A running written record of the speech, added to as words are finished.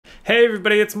Hey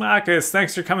everybody, it's Marcus.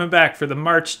 Thanks for coming back for the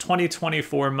March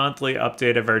 2024 monthly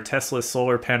update of our Tesla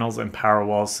solar panels and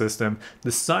Powerwall system.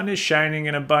 The sun is shining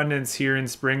in abundance here in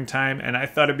springtime, and I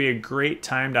thought it'd be a great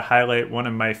time to highlight one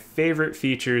of my favorite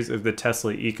features of the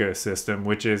Tesla ecosystem,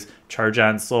 which is Charge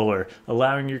on Solar,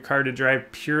 allowing your car to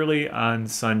drive purely on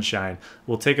sunshine.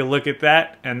 We'll take a look at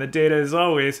that, and the data as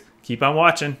always, keep on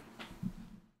watching.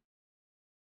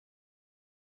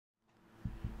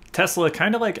 Tesla,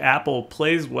 kind of like Apple,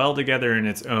 plays well together in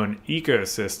its own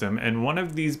ecosystem, and one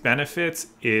of these benefits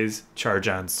is Charge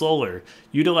on Solar.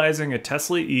 Utilizing a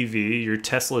Tesla EV, your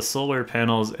Tesla solar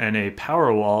panels, and a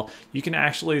Powerwall, you can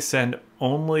actually send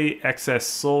only excess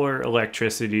solar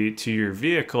electricity to your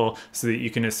vehicle so that you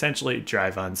can essentially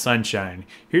drive on sunshine.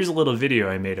 Here's a little video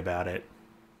I made about it.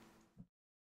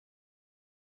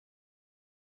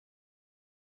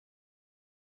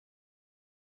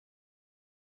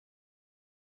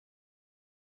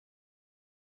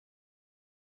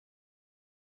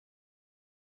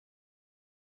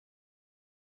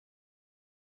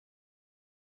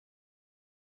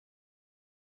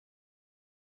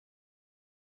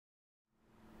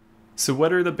 So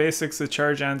what are the basics of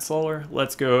Charge on Solar?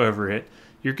 Let's go over it.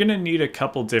 You're going to need a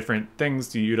couple different things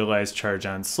to utilize Charge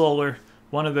on Solar.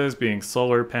 One of those being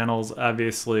solar panels,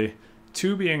 obviously.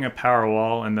 2 being a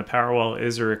Powerwall, and the Powerwall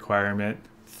is a requirement.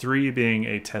 3 being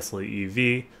a Tesla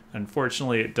EV.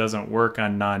 Unfortunately, it doesn't work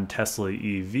on non-Tesla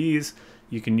EVs.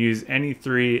 You can use any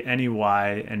 3, any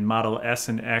Y, and Model S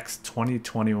and X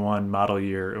 2021 model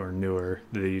year or newer.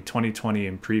 The 2020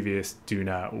 and previous do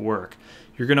not work.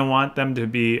 You're going to want them to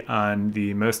be on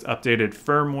the most updated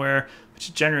firmware,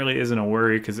 which generally isn't a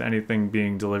worry because anything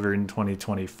being delivered in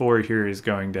 2024 here is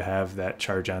going to have that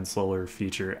Charge on Solar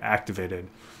feature activated.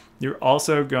 You're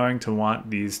also going to want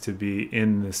these to be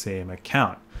in the same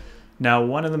account. Now,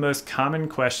 one of the most common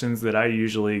questions that I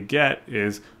usually get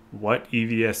is, what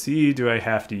EVSE do I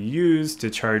have to use to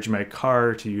charge my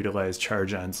car to utilize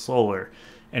Charge on Solar?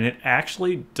 And it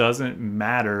actually doesn't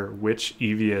matter which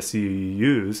EVSE you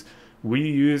use. We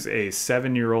use a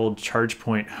 7-year-old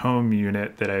ChargePoint home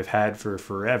unit that I've had for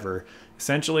forever.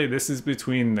 Essentially, this is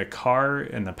between the car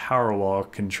and the Powerwall,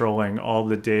 controlling all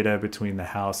the data between the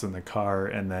house and the car,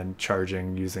 and then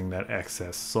charging using that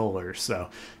excess solar. So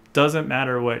it doesn't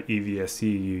matter what EVSE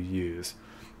you use.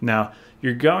 Now,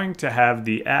 you're going to have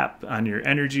the app on your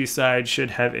energy side should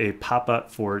have a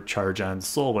pop-up for Charge on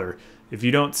Solar. If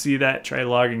you don't see that, try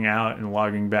logging out and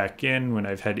logging back in. When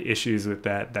I've had issues with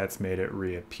that, that's made it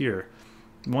reappear.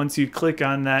 Once you click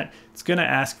on that, it's going to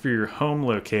ask for your home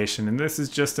location, and this is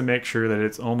just to make sure that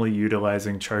it's only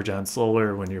utilizing Charge on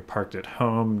Solar when you're parked at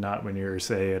home, not when you're,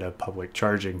 say, at a public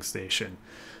charging station.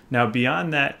 Now,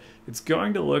 beyond that, it's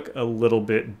going to look a little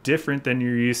bit different than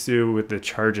you're used to with the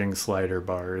charging slider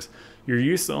bars. You're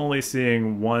used to only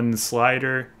seeing one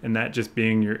slider, and that just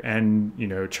being your end,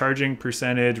 charging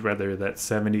percentage, whether that's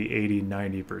 70, 80,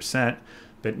 90%.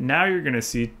 But now you're going to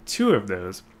see 2 of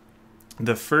those.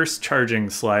 The first charging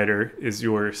slider is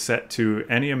your set to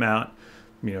any amount,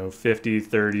 50,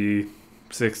 30,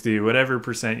 60, whatever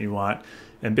percent you want.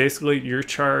 And basically your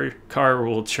car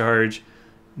will charge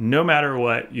no matter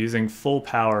what using full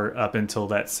power up until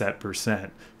that set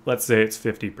percent. Let's say it's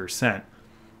 50%.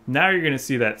 Now you're going to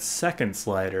see that second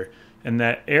slider, and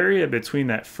that area between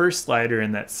that first slider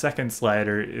and that second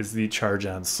slider is the Charge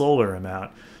on Solar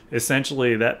amount.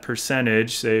 Essentially, that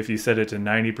percentage, say if you set it to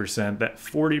 90%, that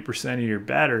 40% of your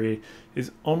battery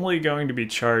is only going to be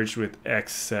charged with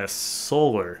excess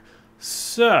solar.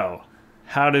 So,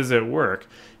 how does it work?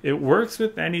 It works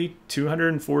with any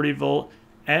 240 volt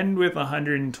and with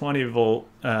 120 volt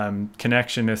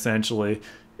connection, essentially.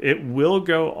 It will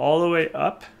go all the way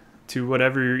up to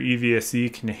whatever your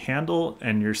EVSE can handle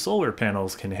and your solar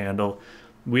panels can handle.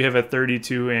 We have a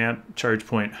 32 amp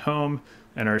ChargePoint home,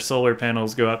 and our solar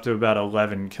panels go up to about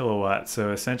 11 kilowatts.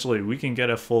 So essentially we can get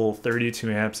a full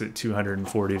 32 amps at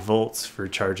 240 volts for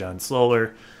Charge on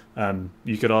Solar.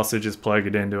 You could also just plug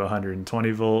it into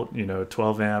 120 volt,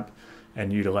 12 amp,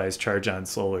 and utilize Charge on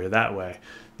Solar that way.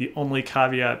 The only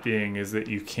caveat being is that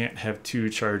you can't have 2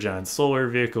 Charge on Solar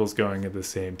vehicles going at the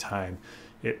same time.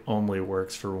 It only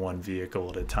works for one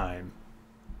vehicle at a time.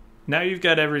 Now you've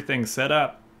got everything set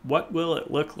up, what will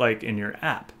it look like in your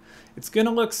app? It's going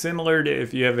to look similar to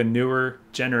if you have a newer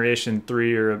Generation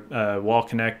 3 or a wall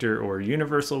connector or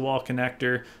universal wall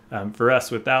connector. For us,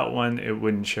 without one, it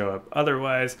wouldn't show up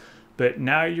otherwise. But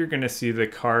now you're going to see the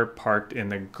car parked in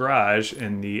the garage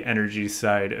in the energy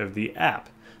side of the app.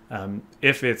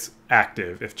 If it's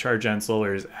active, if Charge on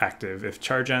Solar is active. If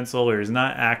Charge on Solar is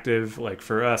not active, like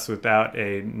for us, without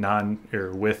a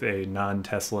with a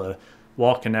non-Tesla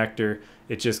wall connector,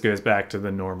 it just goes back to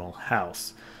the normal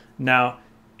house. Now,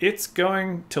 it's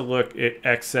going to look at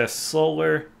excess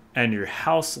solar and your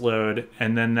house load,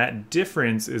 and then that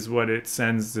difference is what it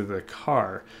sends to the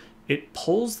car. It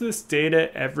pulls this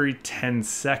data every 10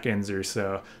 seconds or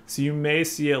so, so you may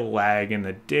see a lag in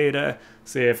the data.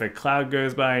 Say if a cloud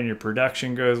goes by and your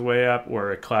production goes way up,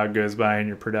 or a cloud goes by and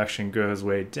your production goes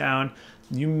way down,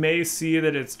 you may see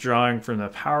that it's drawing from the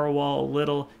Powerwall a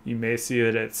little, you may see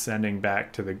that it's sending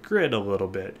back to the grid a little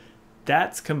bit.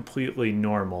 That's completely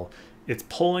normal. It's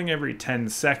pulling every 10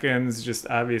 seconds, just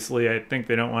obviously I think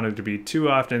they don't want it to be too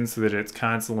often so that it's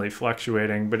constantly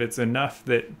fluctuating, but it's enough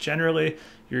that generally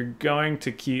you're going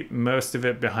to keep most of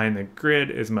it behind the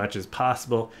grid as much as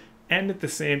possible, and at the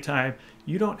same time,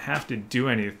 you don't have to do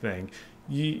anything.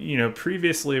 You know,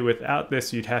 previously without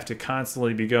this, you'd have to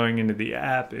constantly be going into the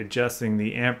app, adjusting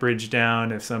the amperage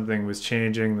down if something was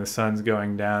changing, the sun's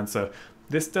going down, so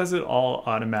this does it all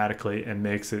automatically and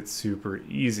makes it super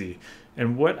easy.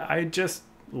 And what I just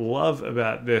love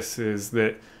about this is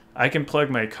that I can plug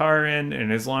my car in,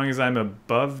 and as long as I'm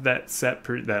above that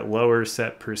that lower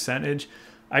set percentage,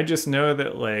 I just know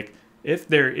that like if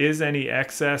there is any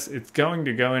excess, it's going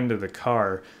to go into the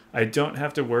car. I don't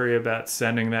have to worry about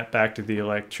sending that back to the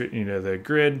the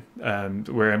grid,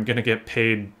 where I'm going to get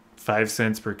paid 5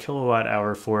 cents per kilowatt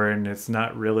hour for it, and it's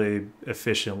not really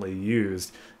efficiently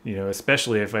used, you know,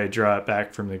 especially if I draw it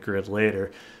back from the grid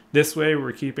later. This way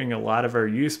we're keeping a lot of our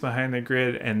use behind the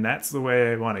grid, and that's the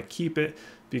way I want to keep it,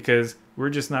 because we're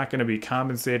just not going to be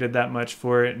compensated that much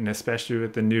for it, and especially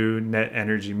with the new net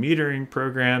energy metering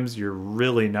programs, you're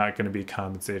really not going to be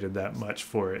compensated that much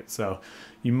for it. So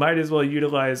you might as well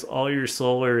utilize all your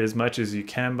solar as much as you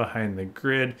can behind the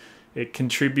grid. It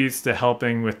contributes to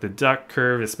helping with the duct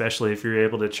curve, especially if you're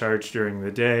able to charge during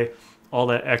the day. All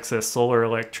that excess solar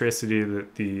electricity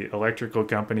that the electrical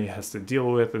company has to deal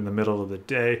with in the middle of the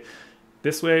day.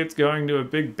 This way it's going to a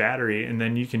big battery, and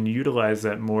then you can utilize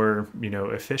that more, you know,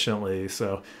 efficiently.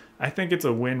 So I think it's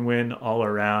a win-win all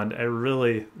around. I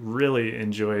really, really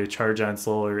enjoy Charge on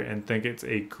Solar and think it's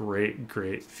a great,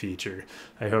 great feature.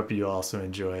 I hope you also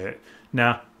enjoy it.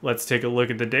 Now, let's take a look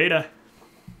at the data.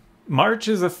 March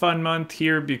is a fun month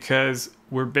here because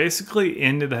we're basically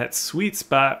into that sweet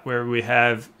spot where we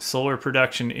have solar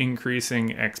production increasing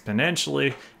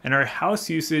exponentially and our house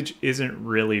usage isn't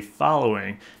really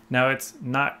following. Now, it's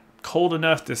not cold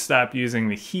enough to stop using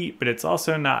the heat, but it's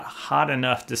also not hot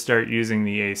enough to start using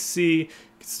the AC. You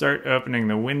can start opening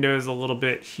the windows a little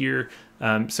bit here.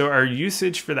 So our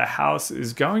usage for the house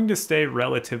is going to stay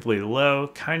relatively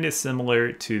low, kind of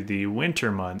similar to the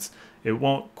winter months. It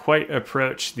won't quite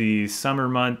approach the summer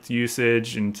month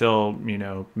usage until, you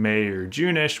know, May or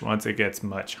June-ish once it gets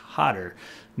much hotter.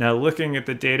 Now, looking at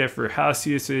the data for house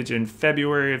usage in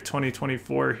February of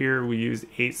 2024 here, we used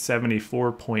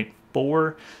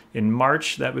 874.4. In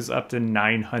March, that was up to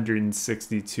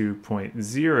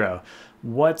 962.0.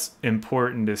 What's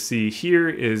important to see here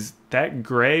is that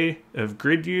gray of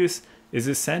grid use is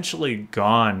essentially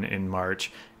gone in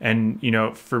March. And, you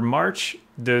know, for March,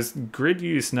 those grid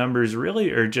use numbers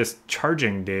really are just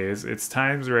charging days. It's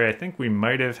times where I think we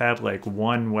might have had like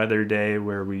one weather day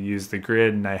where we used the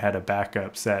grid and I had a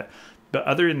backup set. But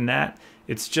other than that,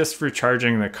 it's just for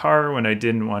charging the car when I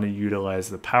didn't want to utilize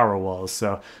the Powerwalls.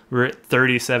 So we're at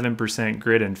 37%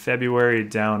 grid in February,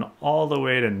 down all the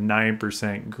way to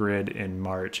 9% grid in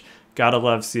March. Gotta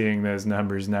love seeing those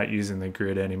numbers not using the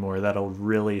grid anymore. That'll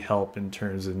really help in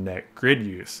terms of net grid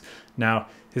use. Now,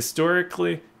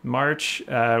 historically, March,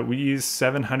 we used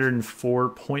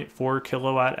 704.4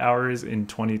 kilowatt hours in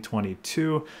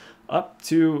 2022, up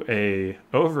to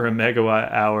over a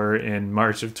megawatt hour in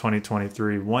March of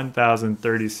 2023,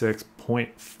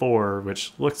 1036.4,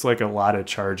 which looks like a lot of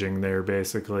charging there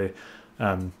basically,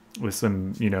 with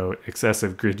some, you know,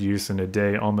 excessive grid use in a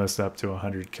day, almost up to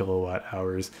 100 kilowatt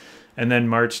hours. And then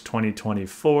March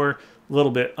 2024, a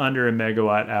little bit under a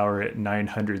megawatt hour at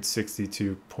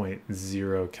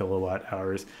 962.0 kilowatt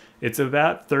hours. It's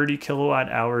about 30 kilowatt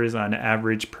hours on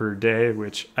average per day,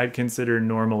 which I'd consider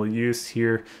normal use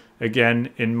here. Again,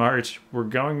 in March, we're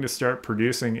going to start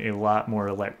producing a lot more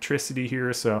electricity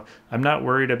here, so I'm not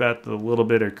worried about the little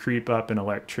bit of creep up in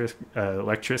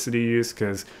electricity use,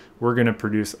 because we're going to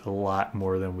produce a lot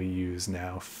more than we use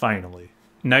now, finally.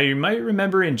 Now, you might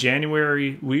remember in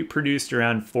January, we produced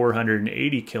around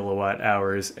 480 kilowatt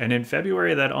hours, and in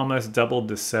February, that almost doubled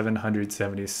to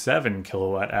 777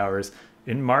 kilowatt hours.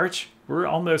 In March, we're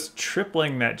almost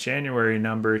tripling that January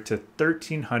number to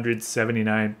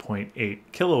 1,379.8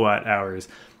 kilowatt hours.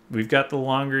 we've got the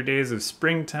longer days of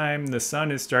springtime. The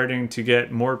sun is starting to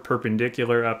get more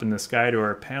perpendicular up in the sky to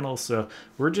our panels, so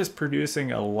we're just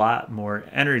producing a lot more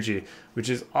energy, which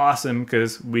is awesome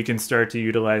because we can start to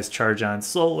utilize charge on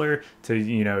solar to,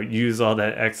 use all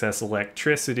that excess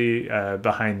electricity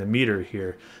behind the meter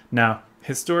here. Now,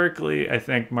 historically, I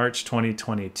think March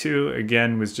 2022,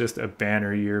 again, was just a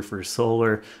banner year for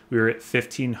solar. We were at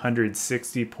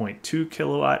 1,560.2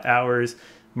 kilowatt hours.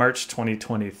 March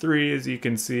 2023, as you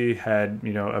can see, had,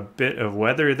 a bit of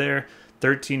weather there,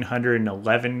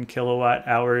 1,311 kilowatt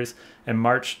hours. And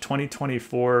March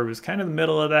 2024 was kind of the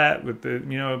middle of that with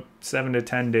the, 7 to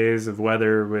 10 days of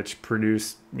weather, which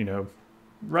produced,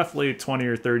 roughly 20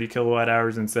 or 30 kilowatt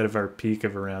hours instead of our peak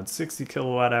of around 60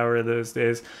 kilowatt hour those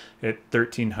days at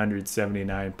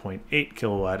 1,379.8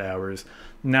 kilowatt hours.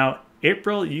 Now,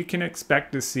 April, you can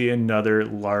expect to see another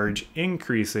large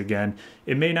increase again.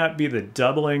 It may not be the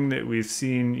doubling that we've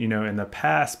seen, in the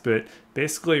past, but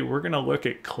basically we're going to look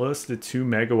at close to 2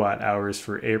 megawatt hours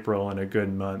for April in a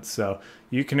good month. So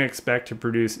you can expect to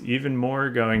produce even more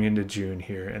going into June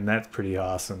here, and that's pretty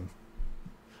awesome.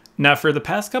 Now, for the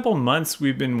past couple months,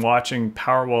 we've been watching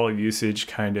Powerwall usage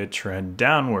kind of trend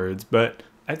downwards, but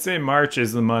I'd say March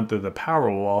is the month of the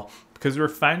Powerwall because we're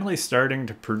finally starting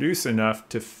to produce enough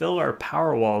to fill our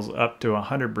Powerwalls up to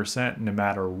 100% no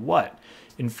matter what.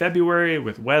 In February,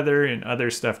 with weather and other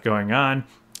stuff going on,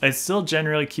 I still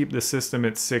generally keep the system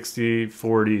at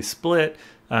 60-40 split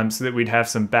so that we'd have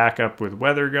some backup with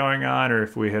weather going on, or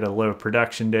if we hit a low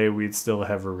production day, we'd still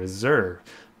have a reserve.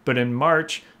 But in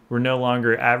March, we're no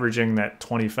longer averaging that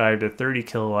 25 to 30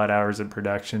 kilowatt hours of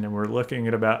production, and we're looking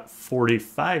at about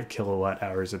 45 kilowatt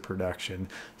hours of production.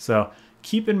 So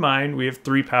keep in mind, we have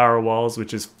 3 Powerwalls,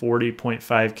 which is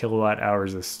 40.5 kilowatt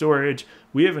hours of storage.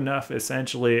 We have enough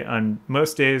essentially on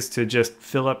most days to just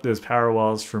fill up those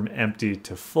Powerwalls from empty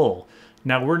to full.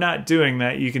 Now, we're not doing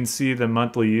that. You can see the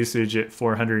monthly usage at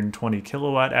 420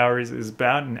 kilowatt hours is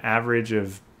about an average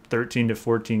of 13 to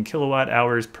 14 kilowatt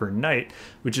hours per night,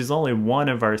 which is only one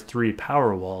of our 3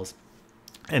 Powerwalls.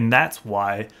 And that's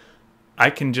why I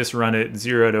can just run it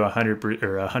 0 to 100%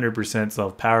 or 100%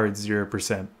 self-powered,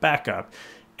 0% backup.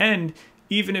 And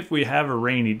even if we have a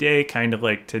rainy day, kind of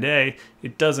like today,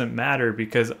 it doesn't matter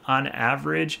because on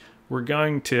average, we're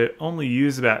going to only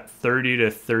use about 30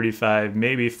 to 35,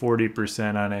 maybe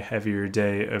 40% on a heavier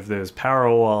day of those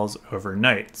Powerwalls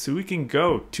overnight. So we can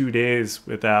go 2 days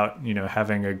without,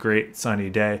 having a great sunny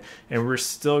day, and we're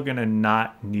still gonna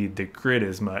not need the grid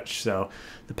as much. So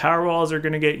the Powerwalls are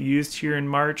gonna get used here in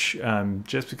March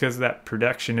just because that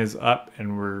production is up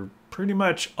and we're pretty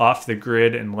much off the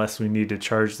grid unless we need to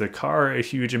charge the car a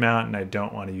huge amount and I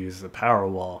don't want to use the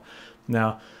Powerwall.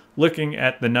 Now, looking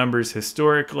at the numbers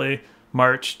historically,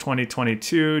 March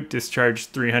 2022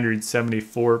 discharged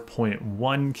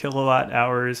 374.1 kilowatt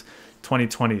hours.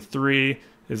 2023,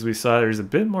 as we saw, there's a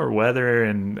bit more weather,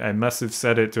 and I must have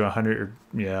set it to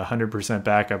 100%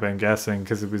 backup, I'm guessing,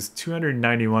 because it was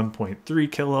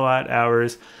 291.3 kilowatt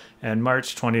hours. And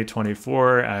March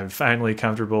 2024, I'm finally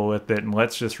comfortable with it, and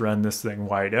let's just run this thing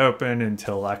wide open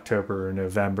until October or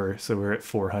November. So we're at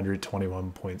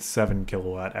 421.7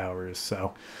 kilowatt hours.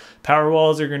 So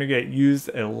Powerwalls are going to get used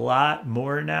a lot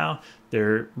more now.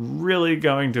 They're really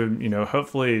going to,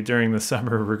 hopefully during the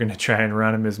summer, we're going to try and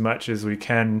run them as much as we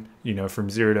can, from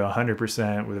 0 to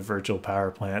 100% with a virtual power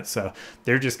plant. So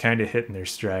they're just kind of hitting their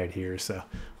stride here. So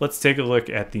let's take a look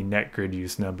at the net grid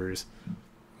use numbers.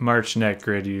 March net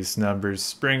grid use numbers.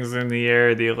 Spring's in the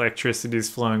air, the electricity is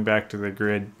flowing back to the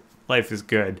grid. Life is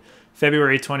good.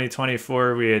 February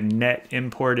 2024, we had net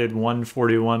imported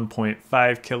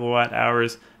 141.5 kilowatt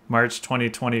hours. March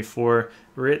 2024,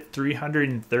 we're at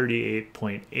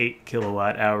 338.8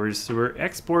 kilowatt hours. So we're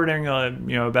exporting,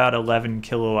 about 11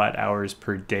 kilowatt hours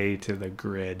per day to the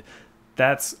grid.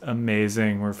 That's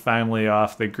amazing. We're finally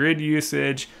off the grid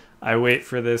usage. I wait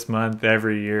for this month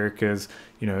every year because,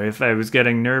 if I was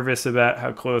getting nervous about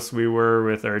how close we were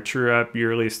with our true up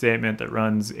yearly statement that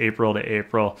runs April to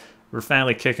April, we're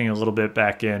finally kicking a little bit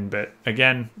back in. But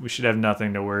again, we should have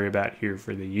nothing to worry about here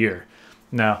for the year.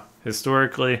 Now,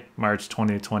 historically, March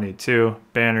 2022,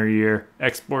 banner year,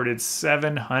 exported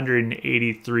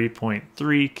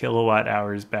 783.3 kilowatt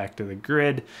hours back to the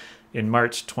grid. In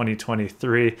March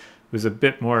 2023, was a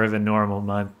bit more of a normal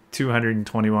month,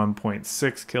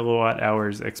 221.6 kilowatt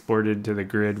hours exported to the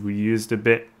grid. We used a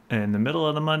bit in the middle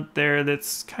of the month there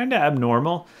that's kind of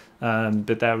abnormal,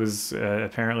 but that was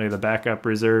apparently the backup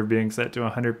reserve being set to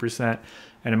 100%.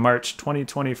 And in March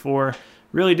 2024,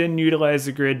 really didn't utilize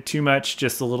the grid too much,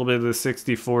 just a little bit of the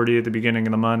 60-40 at the beginning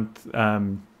of the month.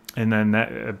 and then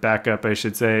that backup, I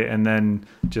should say, and then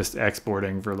just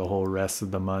exporting for the whole rest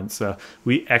of the month. So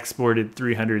we exported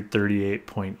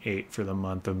 338.8 for the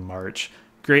month of March.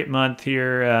 Great month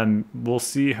here. We'll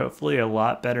see hopefully a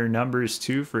lot better numbers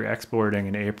too for exporting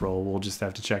in April. We'll just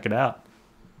have to check it out.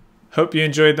 Hope you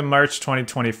enjoyed the March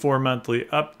 2024 monthly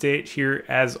update here.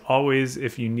 As always,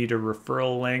 if you need a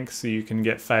referral link so you can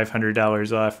get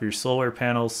 $500 off your solar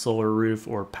panels, solar roof,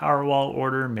 or Powerwall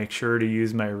order, make sure to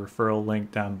use my referral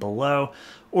link down below.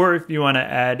 Or if you want to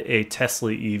add a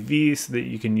Tesla EV so that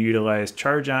you can utilize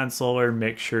Charge on Solar,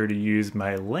 make sure to use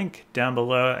my link down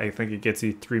below. I think it gets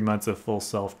you 3 months of full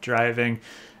self-driving.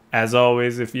 As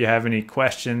always, if you have any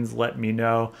questions, let me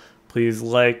know. Please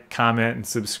like, comment, and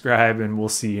subscribe, and we'll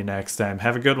see you next time.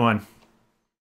 Have a good one.